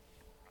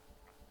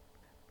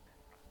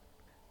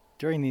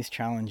During these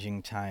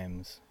challenging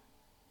times,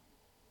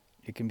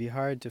 it can be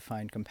hard to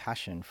find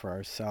compassion for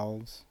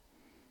ourselves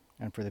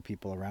and for the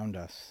people around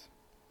us.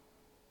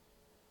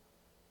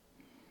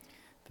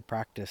 The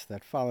practice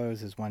that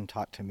follows is one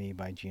taught to me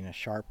by Gina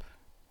Sharp,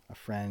 a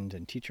friend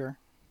and teacher.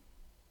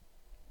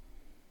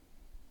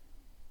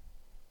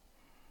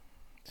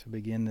 So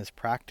begin this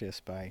practice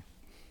by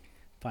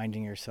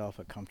finding yourself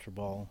a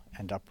comfortable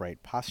and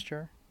upright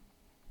posture.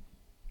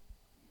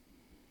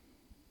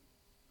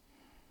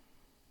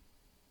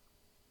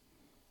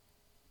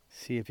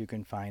 See if you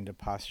can find a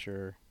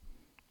posture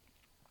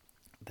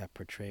that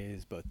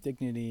portrays both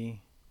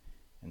dignity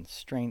and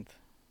strength,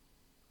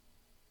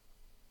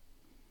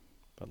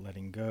 but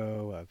letting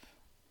go of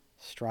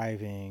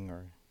striving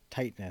or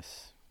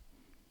tightness.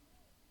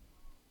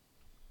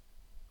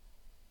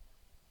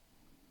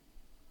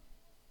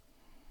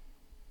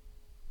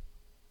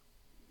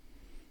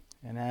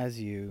 And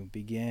as you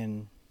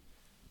begin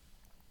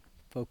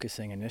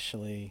focusing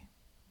initially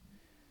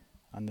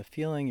on the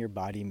feeling your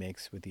body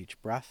makes with each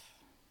breath,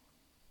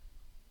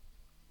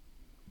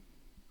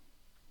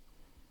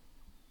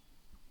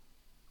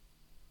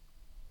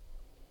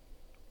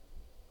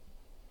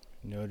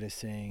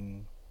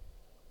 noticing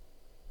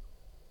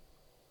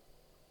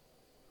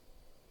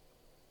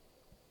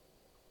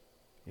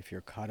if you're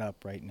caught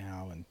up right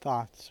now in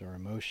thoughts or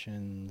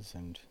emotions,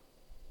 and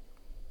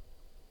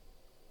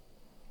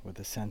with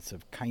a sense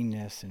of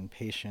kindness and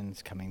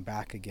patience coming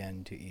back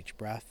again to each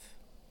breath.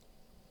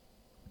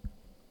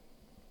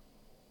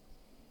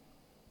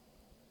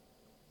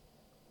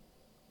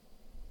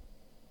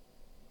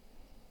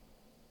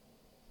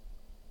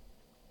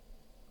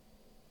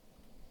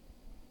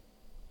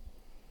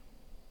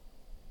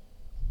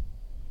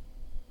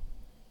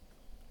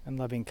 And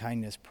loving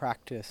kindness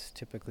practice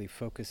typically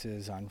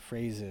focuses on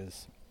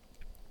phrases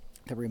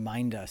that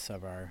remind us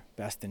of our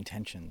best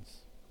intentions.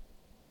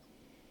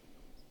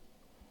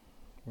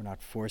 We're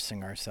not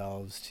forcing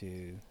ourselves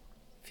to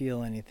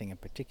feel anything in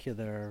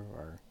particular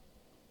or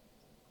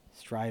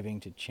striving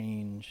to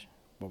change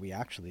what we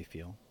actually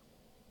feel.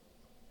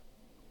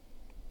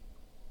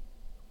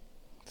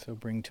 So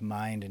bring to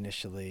mind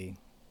initially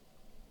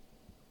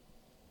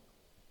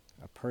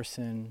a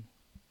person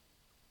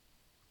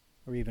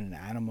or even an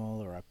animal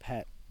or a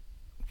pet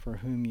for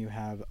whom you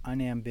have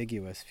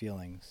unambiguous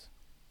feelings.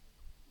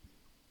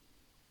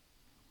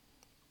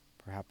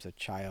 Perhaps a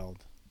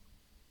child.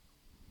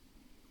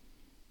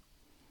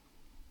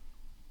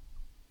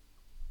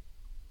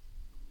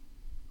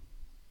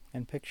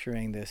 And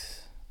picturing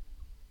this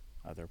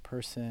other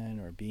person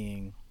or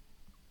being,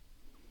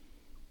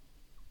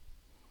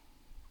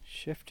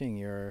 shifting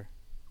your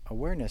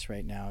awareness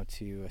right now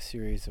to a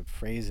series of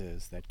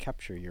phrases that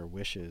capture your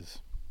wishes.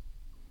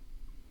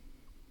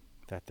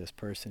 That this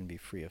person be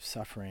free of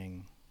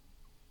suffering,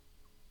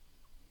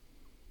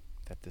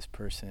 that this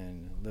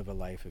person live a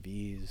life of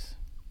ease.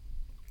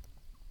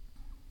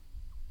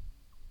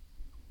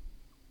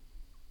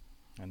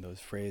 And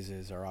those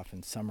phrases are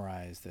often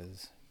summarized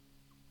as,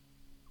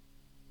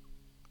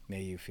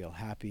 may you feel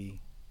happy,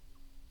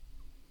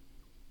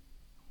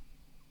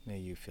 may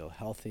you feel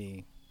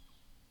healthy,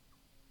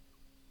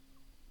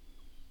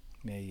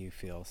 may you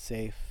feel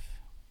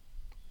safe,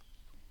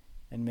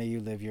 and may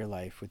you live your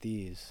life with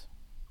ease.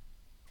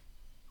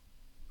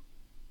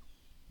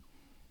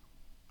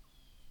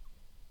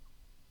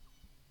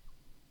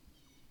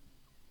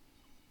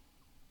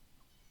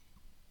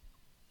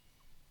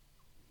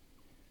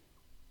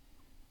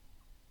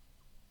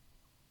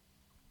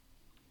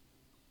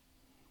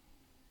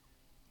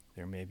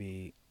 There may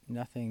be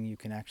nothing you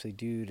can actually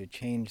do to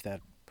change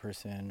that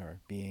person or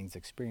being's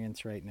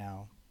experience right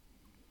now,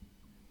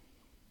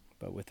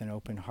 but with an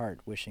open heart,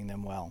 wishing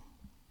them well.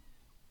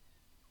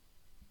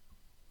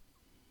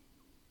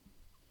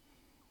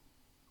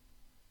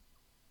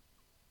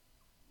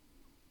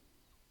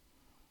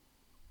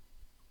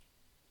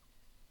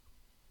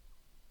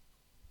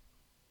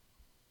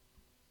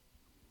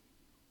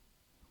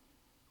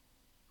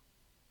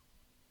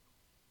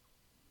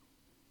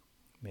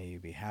 May you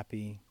be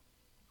happy.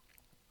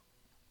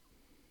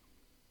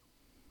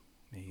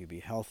 May you be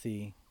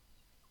healthy.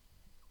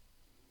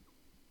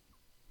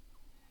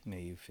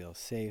 May you feel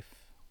safe.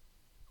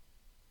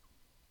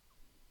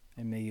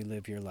 And may you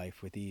live your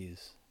life with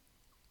ease.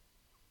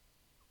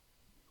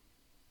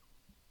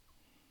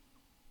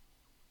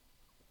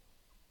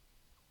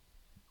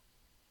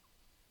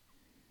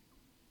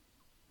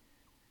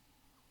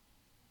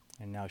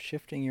 And now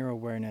shifting your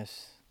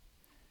awareness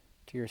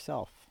to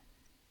yourself.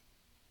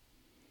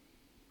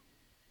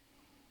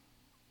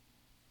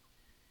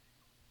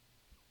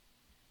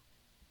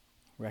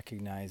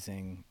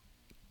 Recognizing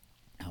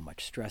how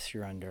much stress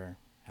you're under,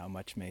 how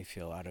much may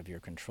feel out of your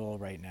control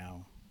right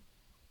now.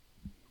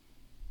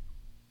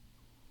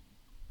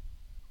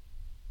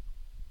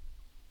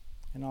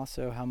 And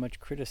also how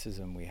much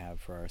criticism we have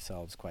for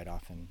ourselves quite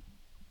often,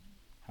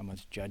 how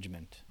much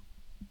judgment,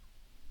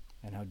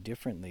 and how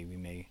differently we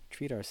may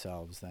treat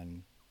ourselves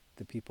than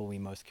the people we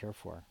most care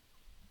for.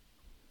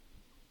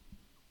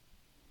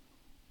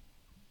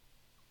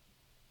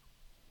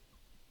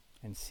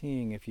 And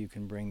seeing if you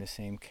can bring the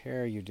same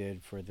care you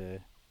did for the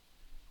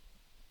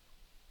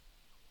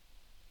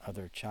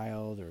other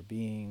child or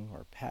being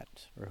or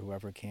pet or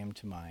whoever came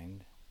to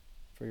mind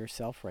for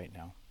yourself right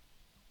now.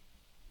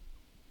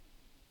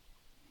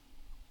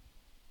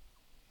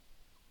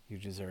 You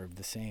deserve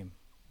the same.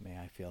 May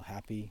I feel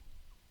happy.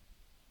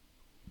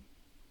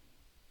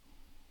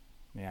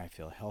 May I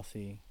feel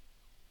healthy.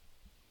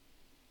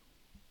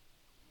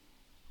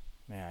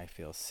 May I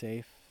feel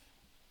safe.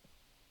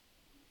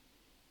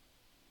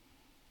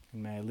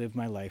 And may I live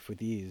my life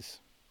with ease.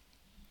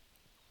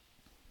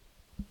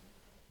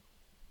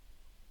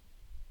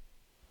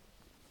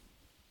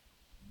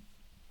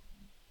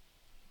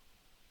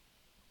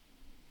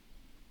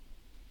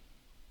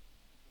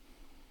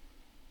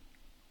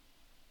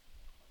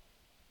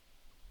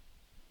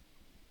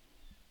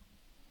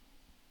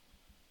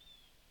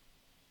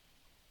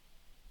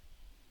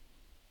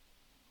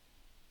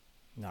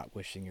 Not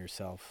wishing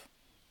yourself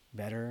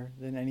better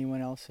than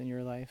anyone else in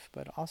your life,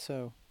 but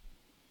also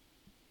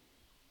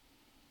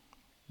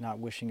not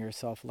wishing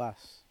yourself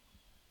less.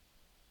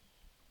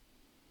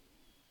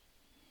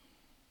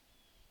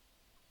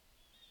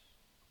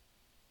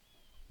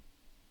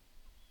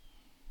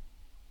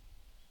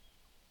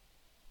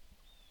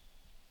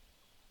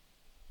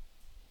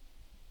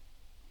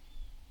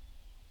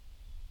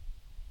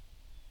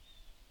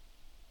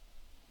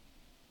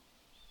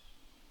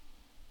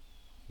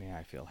 May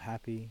I feel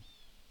happy.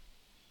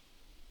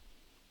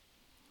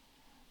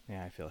 May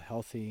I feel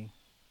healthy.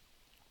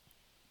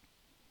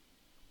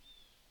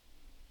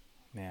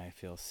 May I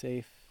feel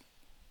safe.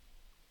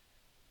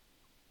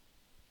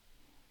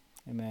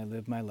 And may I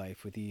live my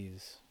life with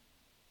ease.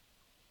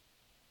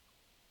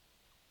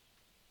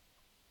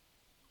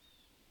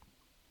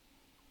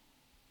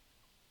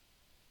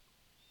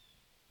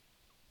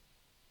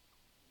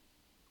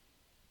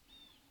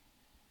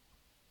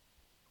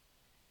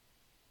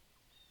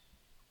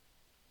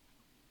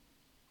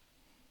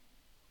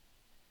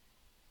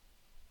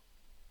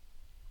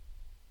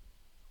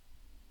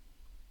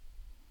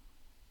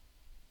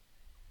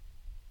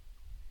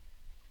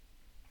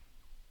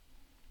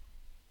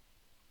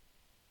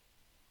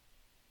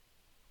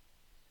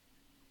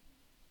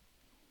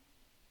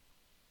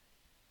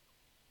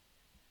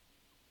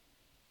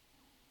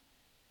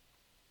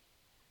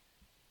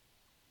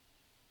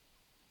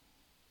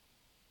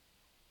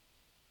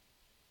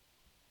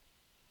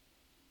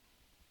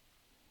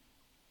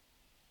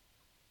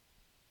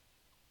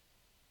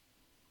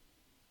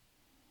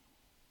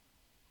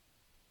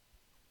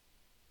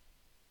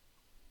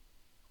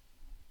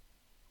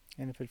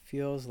 And if it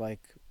feels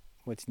like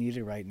what's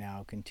needed right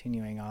now,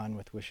 continuing on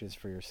with wishes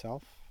for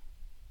yourself.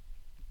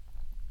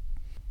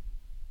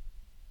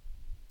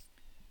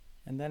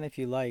 And then if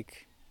you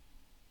like,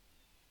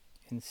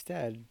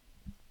 instead,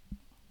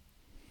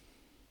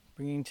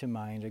 bringing to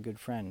mind a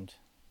good friend.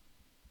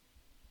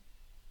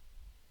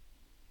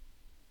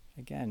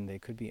 Again, they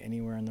could be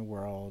anywhere in the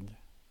world.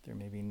 There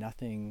may be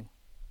nothing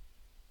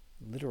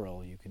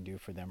literal you can do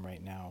for them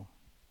right now,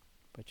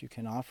 but you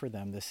can offer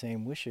them the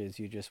same wishes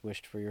you just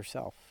wished for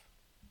yourself.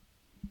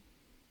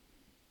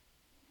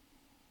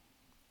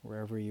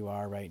 Wherever you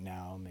are right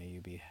now, may you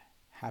be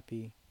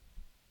happy.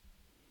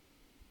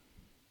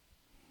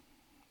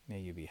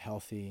 May you be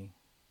healthy.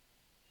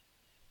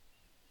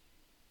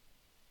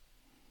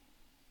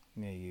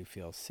 May you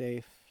feel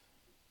safe.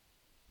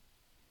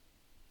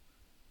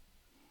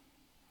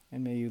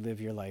 And may you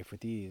live your life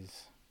with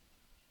ease.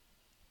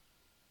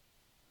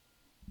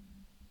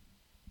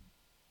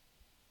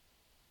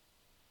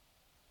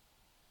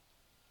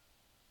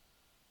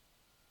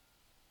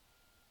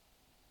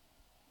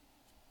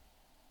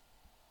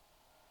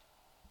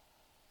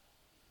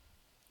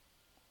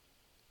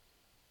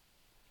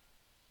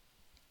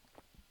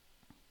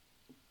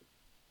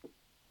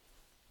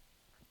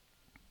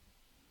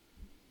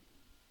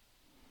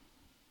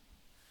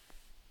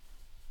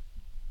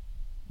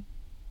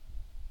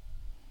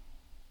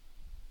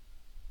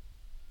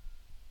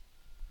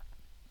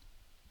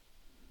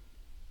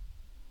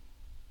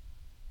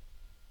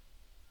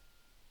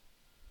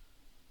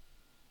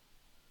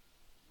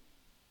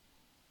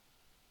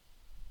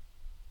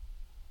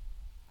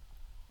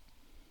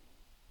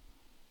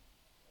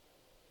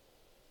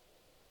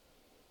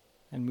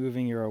 And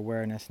moving your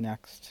awareness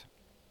next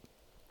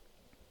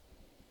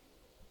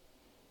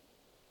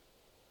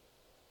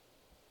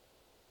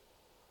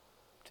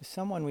to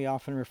someone we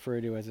often refer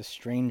to as a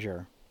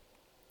stranger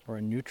or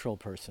a neutral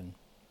person.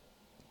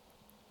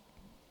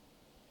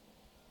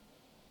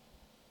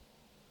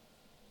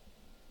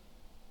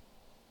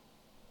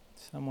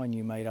 Someone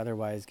you might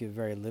otherwise give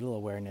very little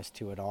awareness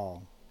to at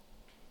all.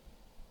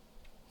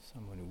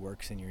 Someone who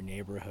works in your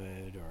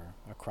neighborhood or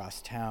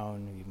across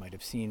town who you might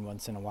have seen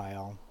once in a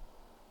while.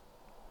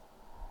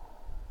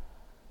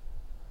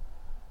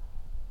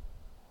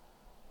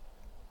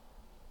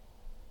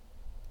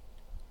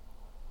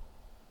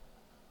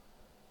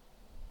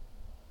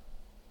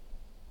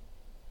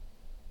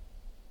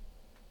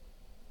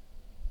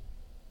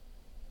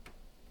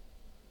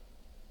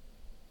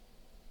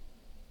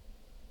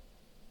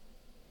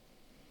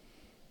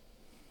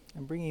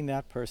 And bringing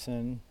that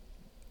person,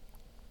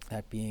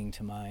 that being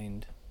to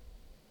mind.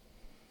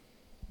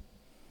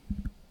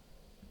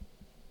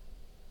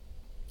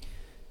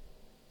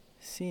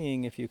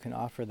 Seeing if you can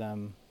offer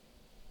them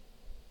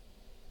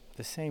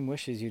the same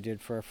wishes you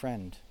did for a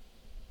friend.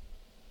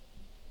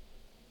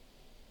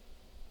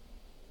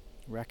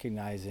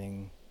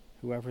 Recognizing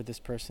whoever this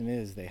person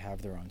is, they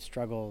have their own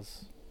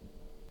struggles.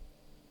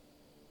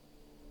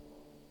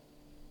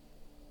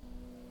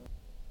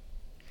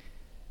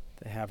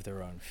 They have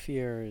their own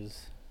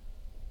fears,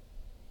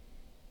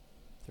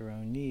 their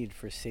own need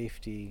for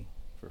safety,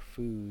 for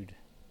food,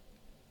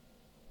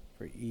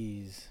 for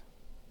ease.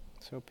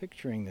 So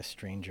picturing this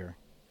stranger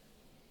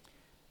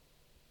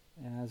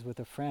as with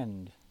a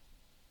friend,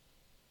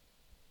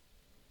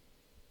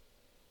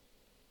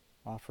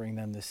 offering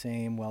them the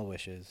same well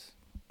wishes.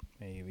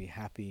 May you be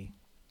happy.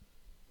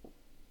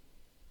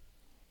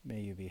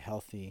 May you be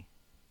healthy.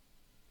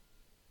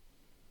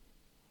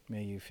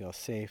 May you feel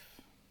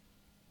safe.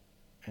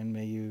 And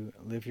may you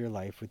live your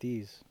life with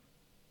ease.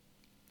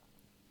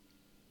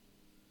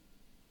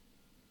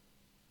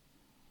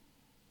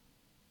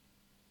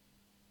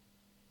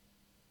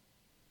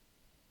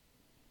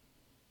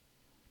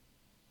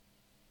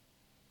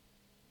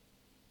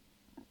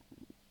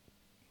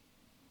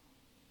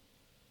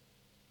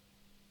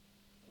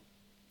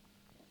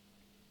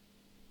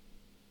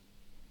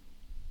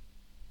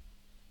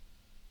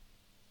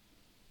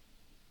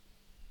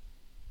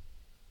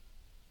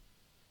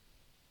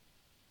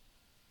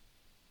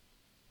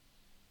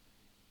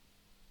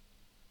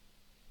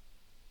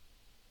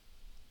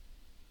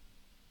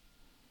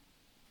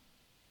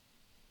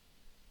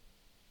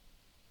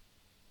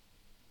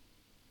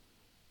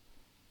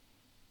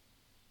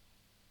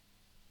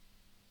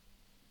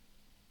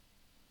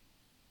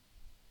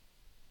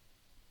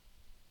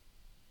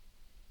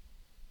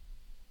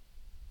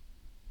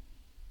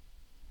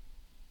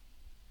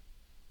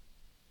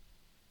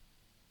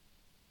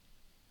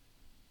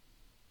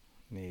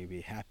 May you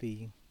be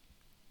happy.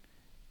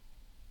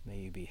 May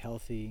you be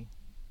healthy.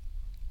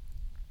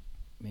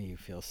 May you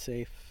feel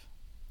safe.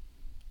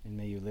 And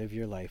may you live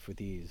your life with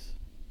ease.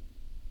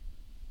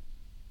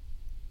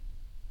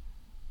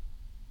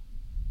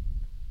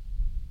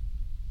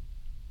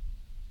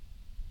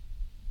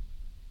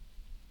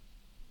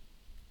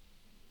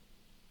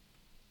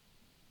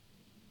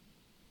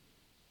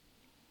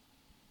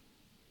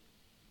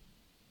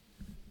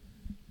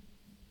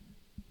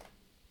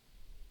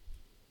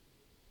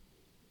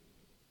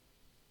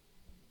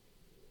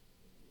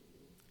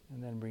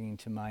 And then bringing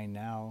to mind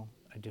now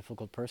a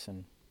difficult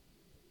person.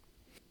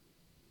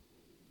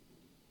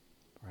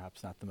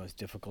 Perhaps not the most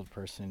difficult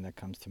person that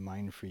comes to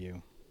mind for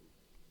you,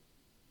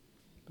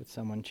 but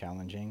someone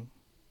challenging,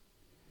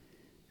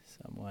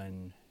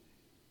 someone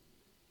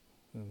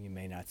whom you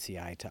may not see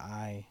eye to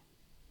eye.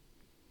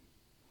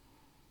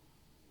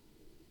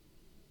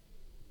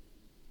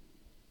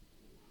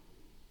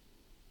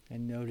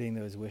 And noting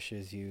those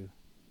wishes you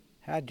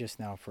had just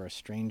now for a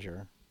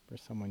stranger, for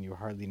someone you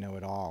hardly know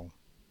at all.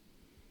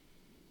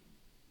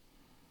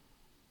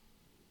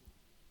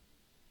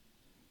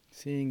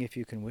 Seeing if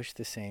you can wish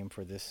the same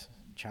for this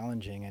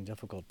challenging and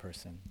difficult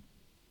person.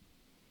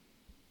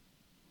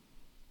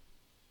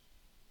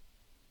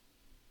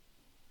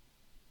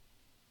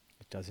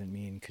 It doesn't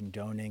mean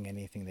condoning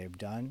anything they've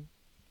done.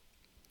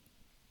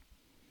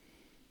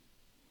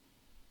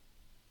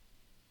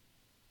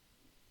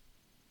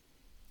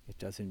 It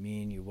doesn't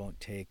mean you won't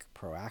take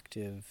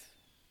proactive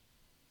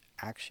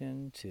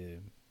action to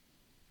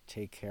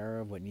take care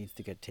of what needs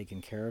to get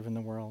taken care of in the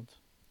world.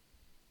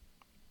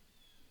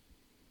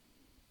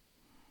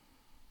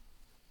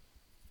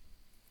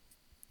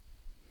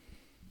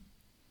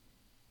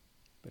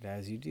 But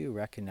as you do,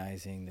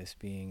 recognizing this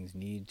being's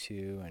need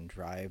to and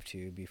drive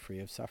to be free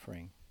of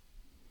suffering.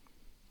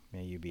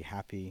 May you be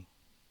happy.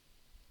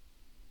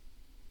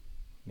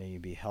 May you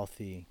be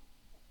healthy.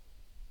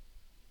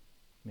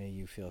 May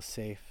you feel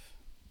safe.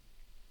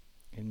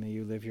 And may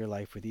you live your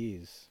life with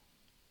ease.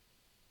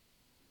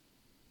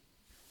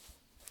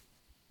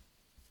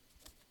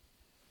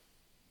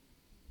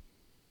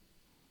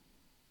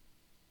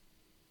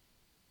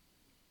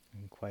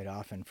 And quite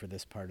often for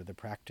this part of the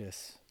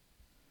practice,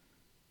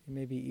 it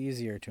may be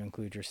easier to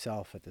include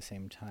yourself at the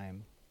same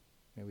time.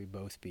 May we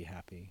both be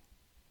happy.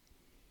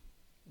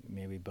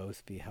 May we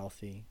both be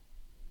healthy.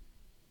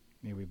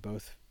 May we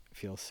both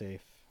feel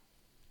safe.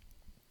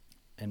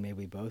 And may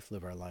we both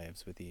live our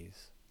lives with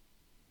ease.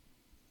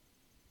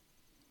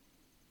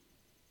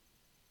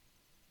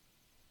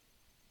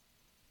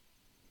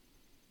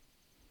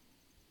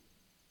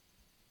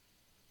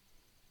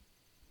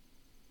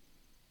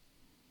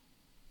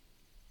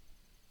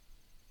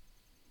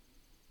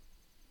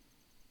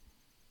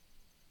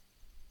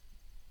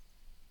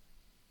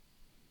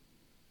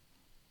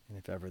 And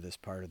if ever this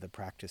part of the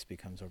practice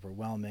becomes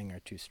overwhelming or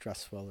too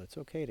stressful, it's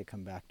okay to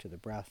come back to the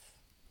breath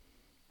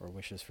or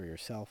wishes for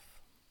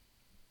yourself.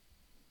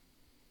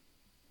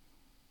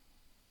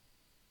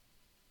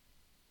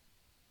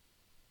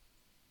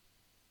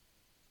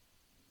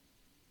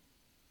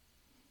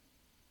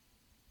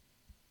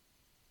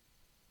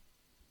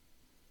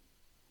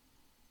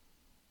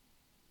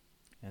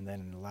 And then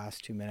in the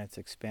last 2 minutes,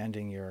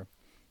 expanding your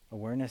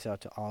awareness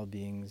out to all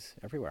beings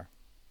everywhere.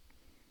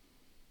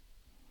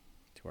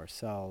 To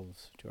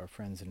ourselves, to our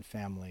friends and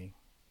family,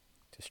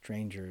 to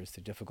strangers,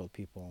 to difficult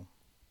people.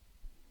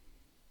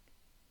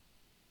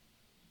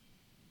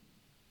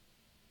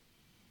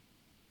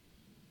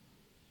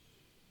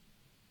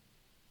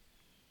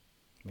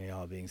 May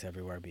all beings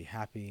everywhere be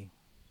happy.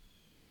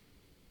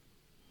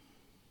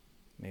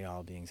 May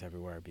all beings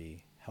everywhere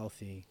be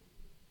healthy.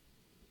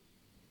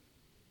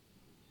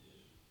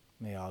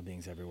 May all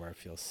beings everywhere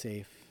feel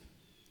safe.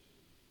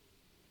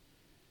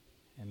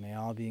 And may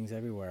all beings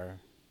everywhere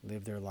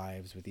live their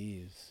lives with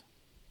ease.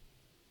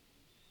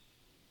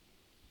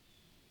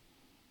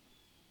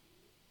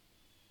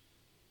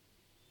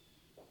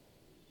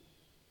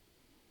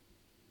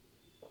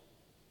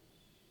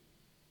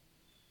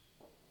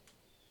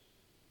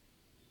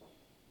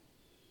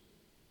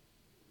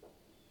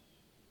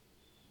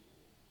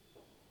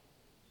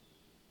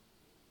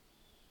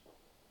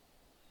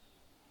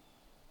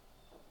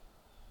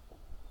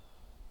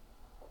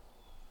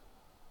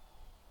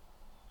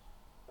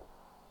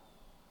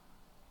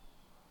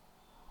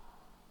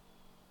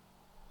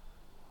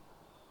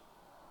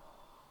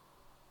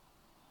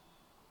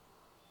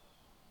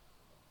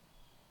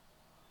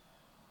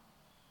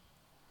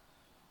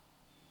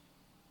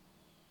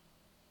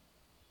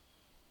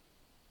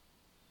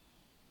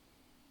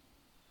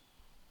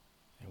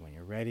 And when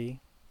you're ready,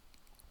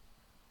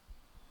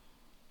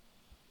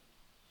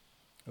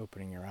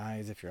 opening your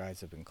eyes if your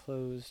eyes have been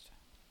closed.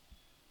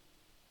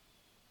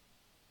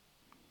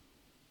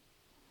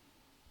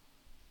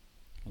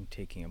 And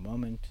taking a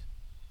moment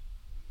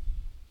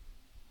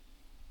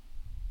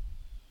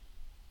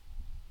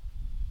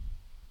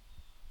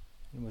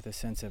and with a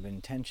sense of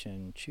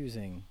intention,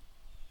 choosing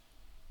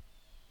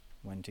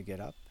when to get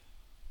up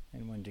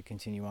and when to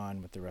continue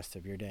on with the rest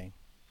of your day.